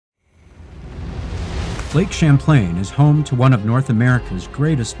Lake Champlain is home to one of North America's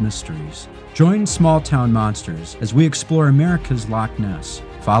greatest mysteries. Join Small Town Monsters as we explore America's Loch Ness,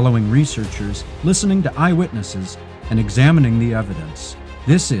 following researchers, listening to eyewitnesses, and examining the evidence.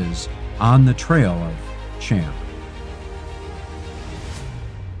 This is On the Trail of Champ.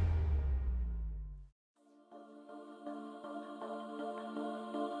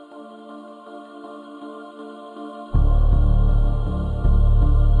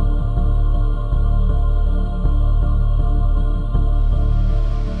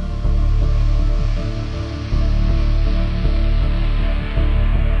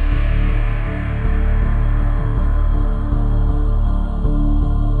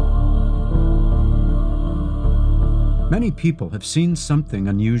 Many people have seen something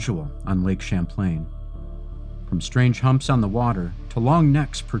unusual on Lake Champlain. From strange humps on the water, to long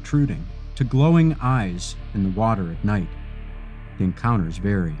necks protruding, to glowing eyes in the water at night, the encounters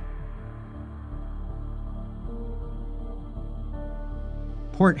vary.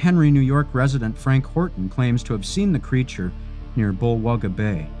 Port Henry, New York resident Frank Horton claims to have seen the creature near Bulwugga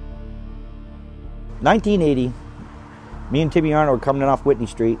Bay. 1980, me and Timmy Arnold were coming in off Whitney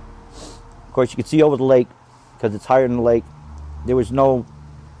Street. Of course, you could see over the lake, because it's higher than the lake. There was no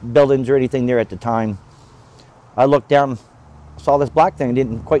buildings or anything there at the time. I looked down, saw this black thing. I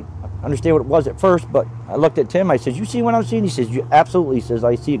didn't quite understand what it was at first, but I looked at Tim. I said, "You see what I'm seeing?" He says, "You absolutely." He says,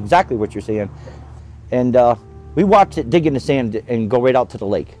 "I see exactly what you're saying." And we watched it dig in the sand and go right out to the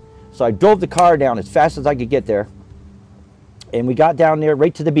lake. So I drove the car down as fast as I could get there. And we got down there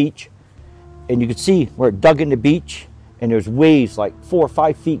right to the beach. And you could see where it dug in the beach. And there's waves like 4 or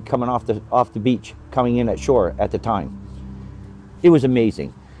 5 feet coming off the beach, coming in at shore at the time. It was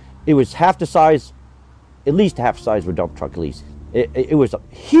amazing. It was half the size, at least half the size of a dump truck at least. It was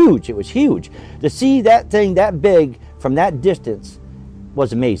huge. It was huge. To see that thing that big from that distance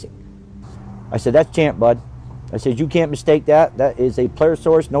was amazing. I said, "That's Champ, bud." I said, "You can't mistake that. That is a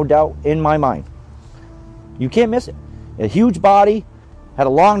plesiosaurus, no doubt, in my mind. You can't miss it." A huge body, had a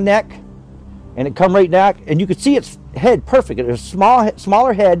long neck, and it come right back, and you could see its head perfect. It was a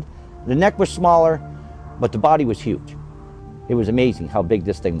smaller head, the neck was smaller, but the body was huge. It was amazing how big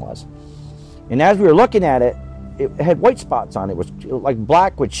this thing was. And as we were looking at it, it had white spots on it. It was like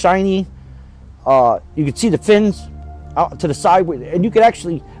black with shiny. You could see the fins out to the side, and you could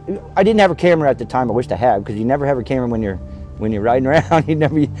actually, I didn't have a camera at the time. I wished I had, because you never have a camera when you're riding around. You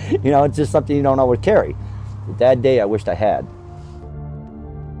never, it's just something you don't know what to carry. But that day I wished I had.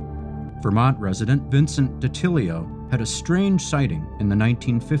 Vermont resident Vincent DiTilio had a strange sighting in the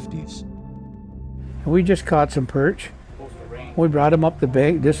 1950s. We just caught some perch. We brought them up the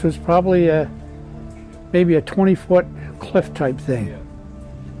bank. This was probably maybe a 20-foot cliff type thing.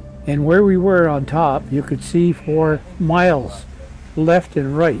 And where we were on top, you could see for miles left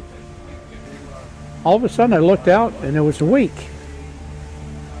and right. All of a sudden I looked out and there was a wake.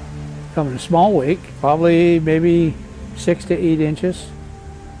 Coming a small wake, probably maybe 6 to 8 inches.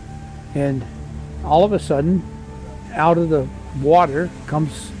 And all of a sudden, out of the water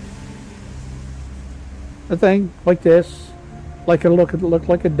comes a thing like this, like it looked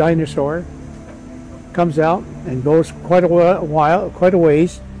like a dinosaur. Comes out and goes quite a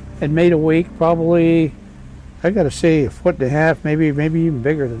ways, and made a wake probably, I got to say, 1.5 feet, maybe even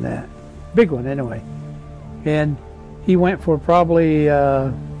bigger than that. Big one anyway. And he went for probably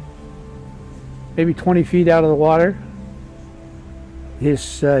maybe 20 feet out of the water.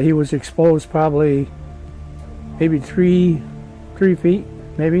 He was exposed probably maybe 3 feet,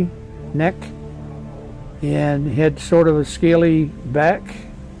 maybe, neck, and had sort of a scaly back.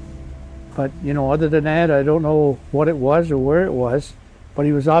 But, other than that, I don't know what it was or where it was, but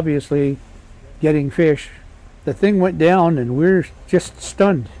he was obviously getting fish. The thing went down and we're just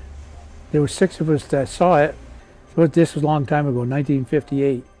stunned. There were 6 of us that saw it. So this was a long time ago,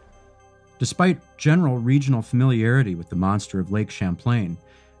 1958. Despite general regional familiarity with the monster of Lake Champlain,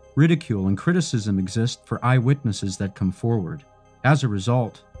 ridicule and criticism exist for eyewitnesses that come forward. As a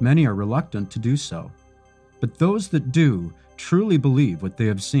result, many are reluctant to do so. But those that do truly believe what they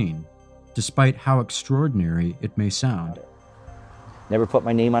have seen, despite how extraordinary it may sound. Never put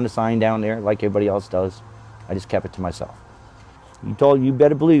my name on the sign down there like everybody else does. I just kept it to myself. You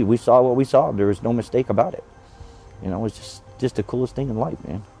better believe we saw what we saw. There was no mistake about it. It was just the coolest thing in life,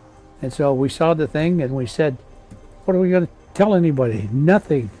 man. And so we saw the thing and we said, what are we going to tell anybody?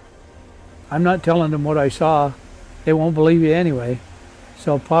 Nothing. I'm not telling them what I saw. They won't believe you anyway.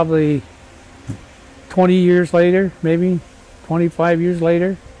 So probably 20 years later, maybe 25 years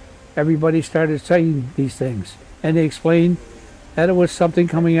later, everybody started saying these things. And they explained that it was something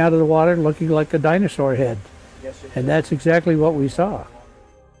coming out of the water looking like a dinosaur head. And that's exactly what we saw.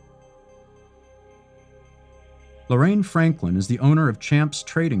 Lorraine Franklin is the owner of Champ's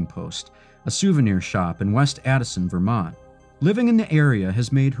Trading Post, a souvenir shop in West Addison, Vermont. Living in the area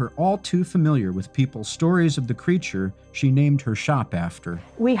has made her all too familiar with people's stories of the creature she named her shop after.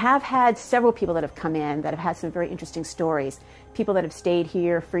 We have had several people that have come in that have had some very interesting stories. People that have stayed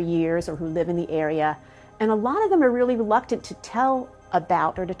here for years or who live in the area. And a lot of them are really reluctant to tell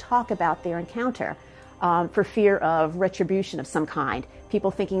about or to talk about their encounter for fear of retribution of some kind.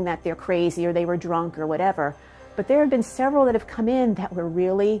 People thinking that they're crazy or they were drunk or whatever. But there have been several that have come in that were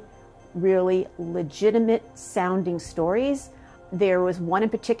really legitimate sounding stories. There was one in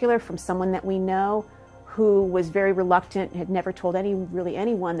particular from someone that we know who was very reluctant, had never told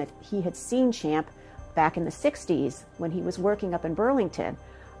anyone that he had seen Champ back in the 60s when he was working up in Burlington.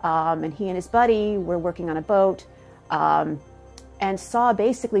 And he and his buddy were working on a boat and saw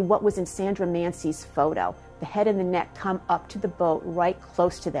basically what was in Sandra Mansi's photo. The head and the neck come up to the boat right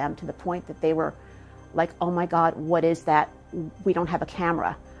close to them to the point that they were like, oh my God, what is that? We don't have a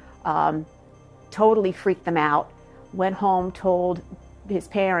camera. Totally freaked them out, went home, told his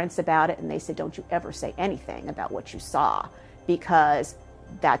parents about it, and they said, don't you ever say anything about what you saw, because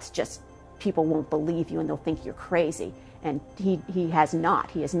that's just, people won't believe you and they'll think you're crazy. And he has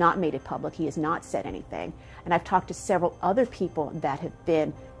not made it public, he has not said anything. And I've talked to several other people that have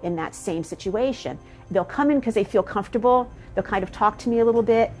been in that same situation. They'll come in because they feel comfortable, they'll kind of talk to me a little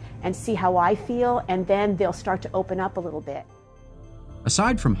bit and see how I feel, and then they'll start to open up a little bit.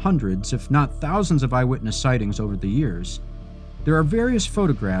 Aside from hundreds, if not thousands of eyewitness sightings over the years, there are various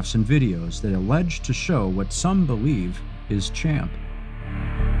photographs and videos that allege to show what some believe is Champ.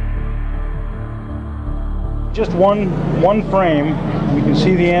 Just one frame, you can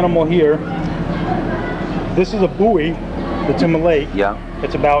see the animal here. This is a buoy that's in the lake. Yeah.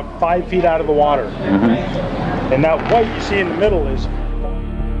 It's about 5 feet out of the water. Mm-hmm. And that white you see in the middle is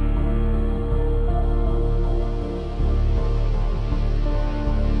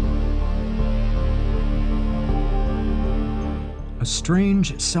a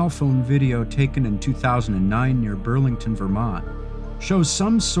strange cell phone video taken in 2009 near Burlington, Vermont, shows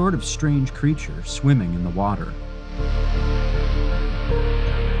some sort of strange creature swimming in the water.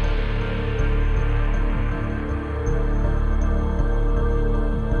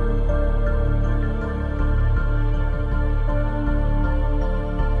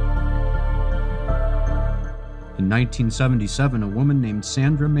 In 1977, a woman named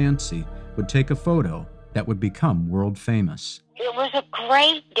Sandra Mansi would take a photo that would become world famous. It was a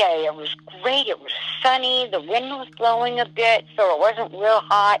great day. It was great. It was sunny. The wind was blowing a bit, so it wasn't real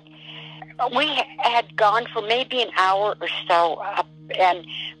hot. We had gone for maybe an hour or so up, and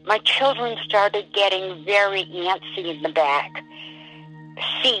my children started getting very antsy in the back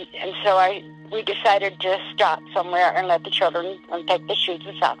seat, and so we decided to stop somewhere and let the children take the shoes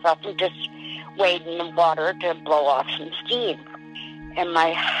and socks off and just wade in the water to blow off some steam. And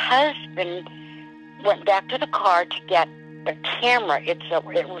my husband went back to the car to get the camera. It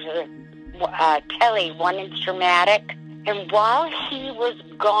was a telly, 1-inch dramatic. And while he was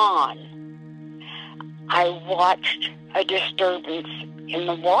gone, I watched a disturbance in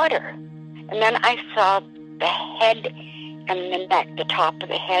the water. And then I saw the head and the neck, the top of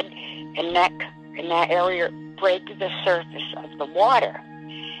the head and neck in that area break the surface of the water.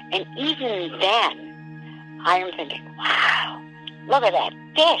 And even then, I am thinking, wow, look at that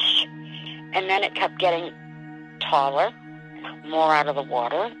fish. And then it kept getting taller, more out of the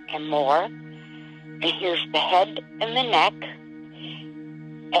water, and more. And here's the head and the neck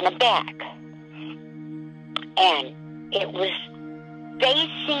and the back. And it was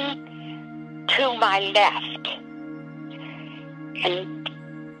facing to my left. And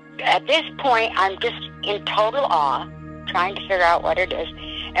at this point, I'm just in total awe, trying to figure out what it is.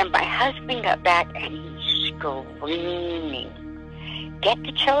 And my husband got back and he's screaming, "Get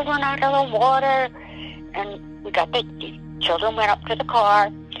the children out of the water." And we got the children went up to the car,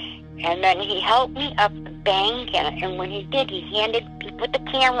 and then he helped me up the bank, and when he did, he put the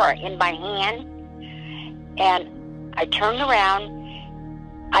camera in my hand, and I turned around.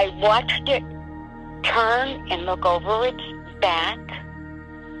 I watched it turn and look over its back,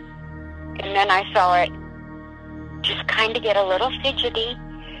 and then I saw it just kind of get a little fidgety,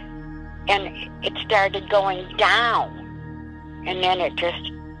 and it started going down. And then it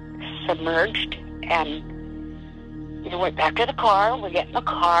just submerged, and we went back to the car. We get in the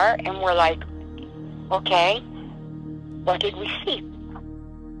car, and we're like, okay, what did we see?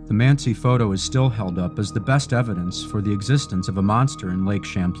 The Mansi photo is still held up as the best evidence for the existence of a monster in Lake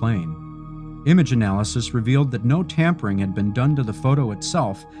Champlain. Image analysis revealed that no tampering had been done to the photo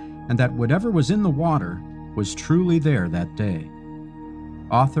itself, and that whatever was in the water was truly there that day.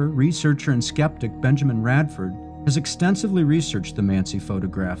 Author, researcher, and skeptic Benjamin Radford has extensively researched the Mansi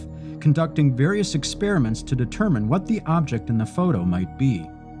photograph, conducting various experiments to determine what the object in the photo might be.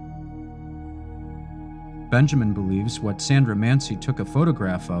 Benjamin believes what Sandra Mansi took a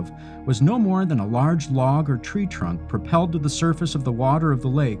photograph of was no more than a large log or tree trunk propelled to the surface of the water of the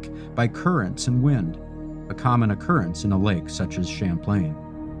lake by currents and wind, a common occurrence in a lake such as Champlain.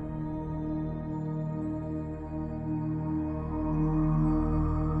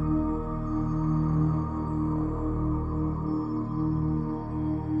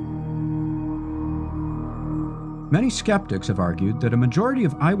 Many skeptics have argued that a majority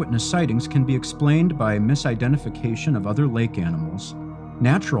of eyewitness sightings can be explained by misidentification of other lake animals,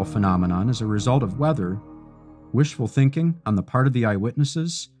 natural phenomenon as a result of weather, wishful thinking on the part of the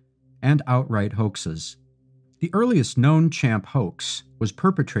eyewitnesses, and outright hoaxes. The earliest known Champ hoax was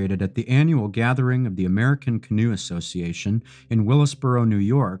perpetrated at the annual gathering of the American Canoe Association in Willisboro, New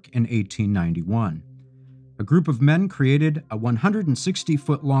York in 1891. A group of men created a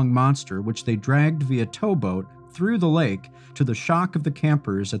 160-foot-long monster which they dragged via towboat through the lake to the shock of the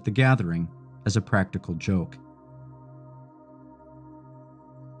campers at the gathering as a practical joke.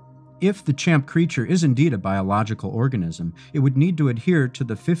 If the Champ creature is indeed a biological organism, it would need to adhere to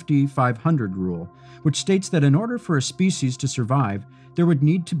the 50-500 rule, which states that in order for a species to survive, there would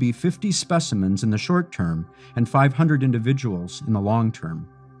need to be 50 specimens in the short term and 500 individuals in the long term.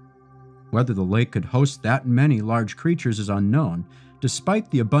 Whether the lake could host that many large creatures is unknown, despite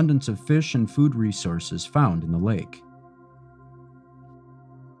the abundance of fish and food resources found in the lake.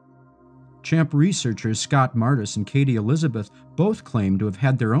 Champ researchers Scott Martis and Katie Elizabeth both claim to have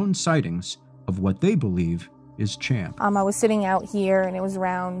had their own sightings of what they believe is Champ. I was sitting out here and it was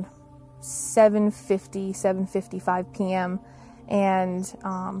around 7:55 p.m. and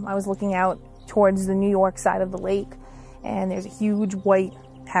I was looking out towards the New York side of the lake, and there's a huge white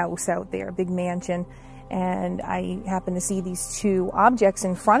house out there, a big mansion, and I happened to see these two objects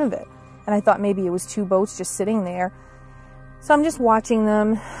in front of it, and I thought maybe it was two boats just sitting there. So I'm just watching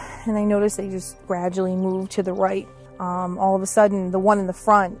them, and I noticed they just gradually moved to the right. All of a sudden, the one in the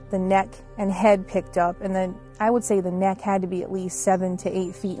front, the neck and head picked up, and then I would say the neck had to be at least 7 to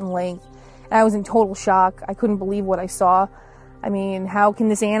 8 feet in length. And I was in total shock. I couldn't believe what I saw. I mean, how can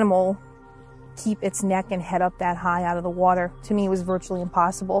this animal keep its neck and head up that high out of the water? To me, it was virtually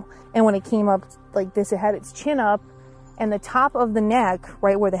impossible. And when it came up like this, it had its chin up, and the top of the neck,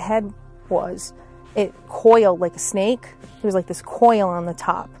 right where the head was, it coiled like a snake. There was like this coil on the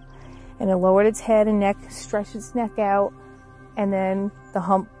top. And it lowered its head and neck, stretched its neck out, and then the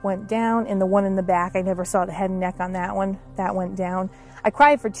hump went down, and the one in the back, I never saw the head and neck on that one. That went down. I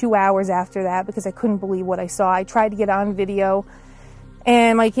cried for 2 hours after that because I couldn't believe what I saw. I tried to get on video,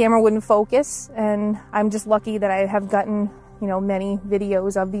 and my camera wouldn't focus, and I'm just lucky that I have gotten, you know, many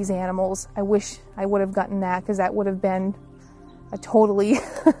videos of these animals. I wish I would have gotten that, because that would have been a totally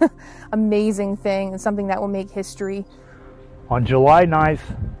amazing thing and something that will make history. On July 9th,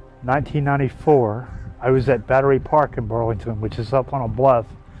 1994, I was at Battery Park in Burlington, which is up on a bluff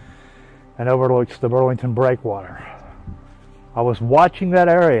and overlooks the Burlington breakwater. I was watching that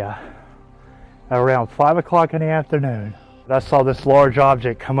area at around 5 o'clock in the afternoon. I saw this large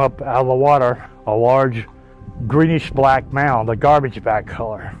object come up out of the water, a large greenish black mound, a garbage bag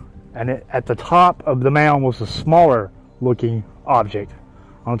color. And at the top of the mound was a smaller looking object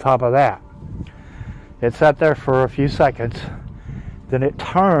on top of that. It sat there for a few seconds, then it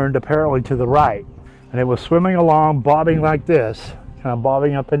turned apparently to the right, and it was swimming along, bobbing like this, kind of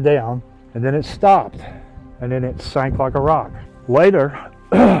bobbing up and down, and then it stopped, and then it sank like a rock. Later,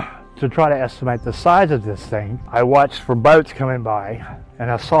 to try to estimate the size of this thing, I watched for boats coming by, and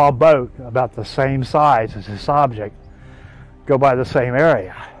I saw a boat about the same size as this object go by the same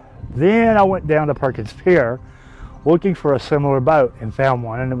area. Then I went down to Perkins Pier looking for a similar boat and found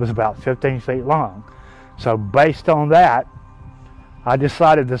one, and it was about 15 feet long. So based on that, I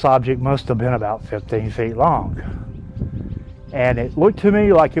decided this object must have been about 15 feet long. And it looked to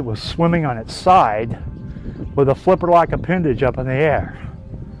me like it was swimming on its side with a flipper-like appendage up in the air.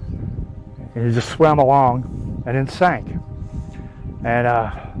 And it just swam along and then sank. And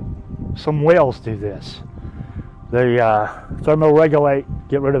some whales do this. They thermoregulate,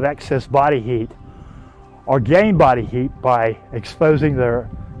 get rid of excess body heat, or gain body heat by exposing their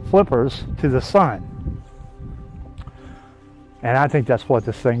flippers to the sun. And I think that's what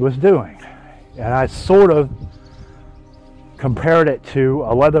this thing was doing. And I sort of compared it to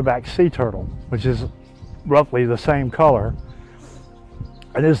a leatherback sea turtle, which is roughly the same color.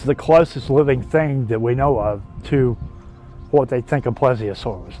 It is the closest living thing that we know of to what they think a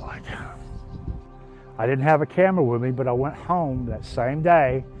plesiosaur was like. I didn't have a camera with me, but I went home that same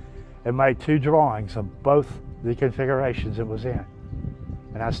day and made 2 drawings of both the configurations it was in,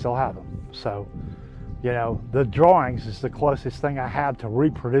 and I still have them. So, you know, the drawings is the closest thing I have to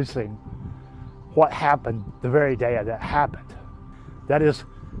reproducing what happened the very day that happened. That is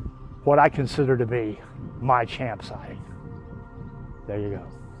what I consider to be my Champ sighting. There you go.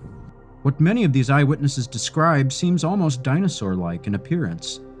 What many of these eyewitnesses describe seems almost dinosaur-like in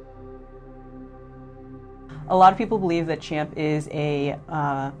appearance. A lot of people believe that Champ is a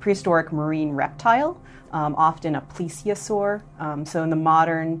prehistoric marine reptile, often a plesiosaur. So in the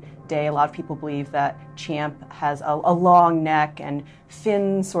modern day, a lot of people believe that Champ has a long neck and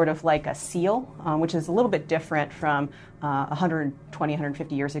fins sort of like a seal, which is a little bit different from 120,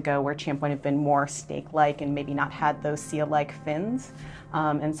 150 years ago, where Champ would have been more snake-like and maybe not had those seal-like fins.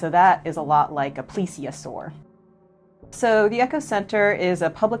 And so that is a lot like a plesiosaur. So the Eco Center is a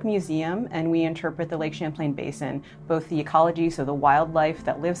public museum, and we interpret the Lake Champlain Basin, both the ecology, so the wildlife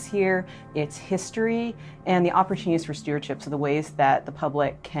that lives here, its history, and the opportunities for stewardship, so the ways that the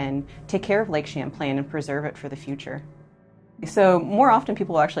public can take care of Lake Champlain and preserve it for the future. So more often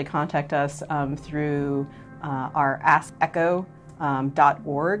people will actually contact us through our askecho.org.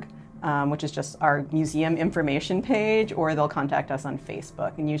 Which is just our museum information page, or they'll contact us on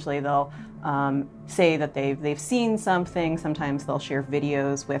Facebook. And usually they'll say that they've seen something. Sometimes they'll share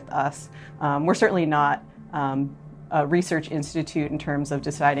videos with us. We're certainly not a research institute in terms of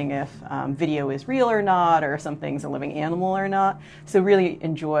deciding if video is real or not, or if something's a living animal or not. So really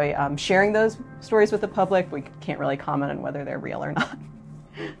enjoy sharing those stories with the public. We can't really comment on whether they're real or not.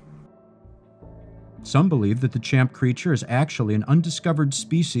 Some believe that the Champ creature is actually an undiscovered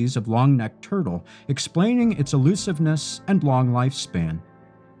species of long-necked turtle, explaining its elusiveness and long lifespan.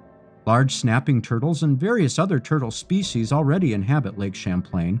 Large snapping turtles and various other turtle species already inhabit Lake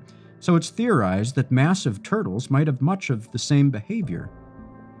Champlain, so it's theorized that massive turtles might have much of the same behavior.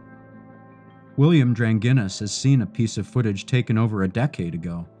 William Dranginis has seen a piece of footage taken over a decade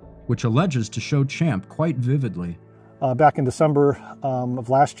ago, which alleges to show Champ quite vividly. Back in December of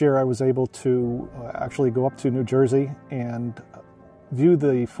last year, I was able to actually go up to New Jersey and view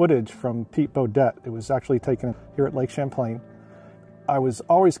the footage from Pete Bodette. It was actually taken here at Lake Champlain. I was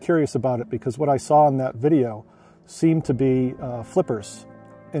always curious about it because what I saw in that video seemed to be flippers.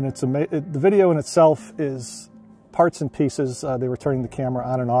 And the video in itself is parts and pieces. They were turning the camera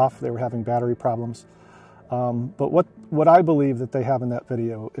on and off. They were having battery problems. But what I believe that they have in that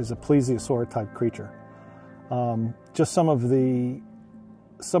video is a plesiosaur type creature. Just some of the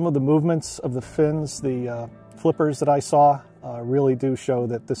movements of the fins, the flippers that I saw, really do show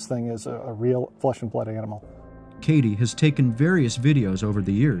that this thing is a real flesh and blood animal. Katie has taken various videos over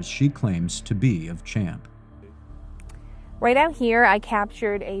the years she claims to be of Champ. Right out here, I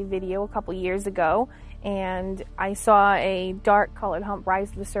captured a video a couple years ago, and I saw a dark colored hump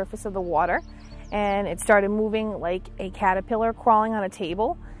rise to the surface of the water, and it started moving like a caterpillar crawling on a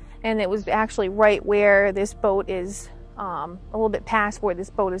table. And it was actually right where this boat is, a little bit past where this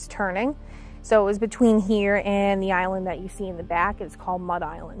boat is turning. So it was between here and the island that you see in the back. It's called Mud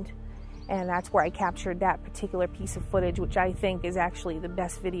Island. And that's where I captured that particular piece of footage, which I think is actually the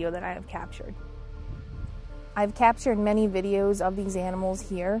best video that I have captured. I've captured many videos of these animals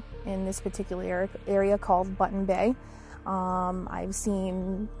here in this particular area called Button Bay. I've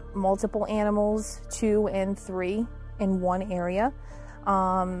seen multiple animals, 2 and 3 in one area.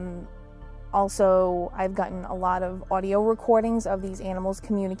 Also, I've gotten a lot of audio recordings of these animals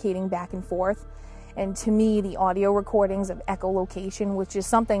communicating back and forth. And to me, the audio recordings of echolocation, which is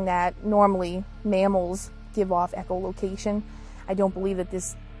something that normally mammals give off echolocation. I don't believe that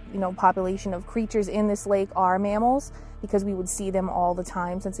this, population of creatures in this lake are mammals, because we would see them all the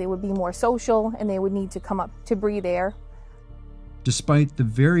time since they would be more social and they would need to come up to breathe air. Despite the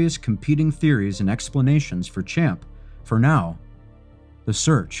various competing theories and explanations for Champ, for now, the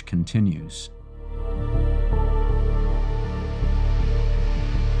search continues.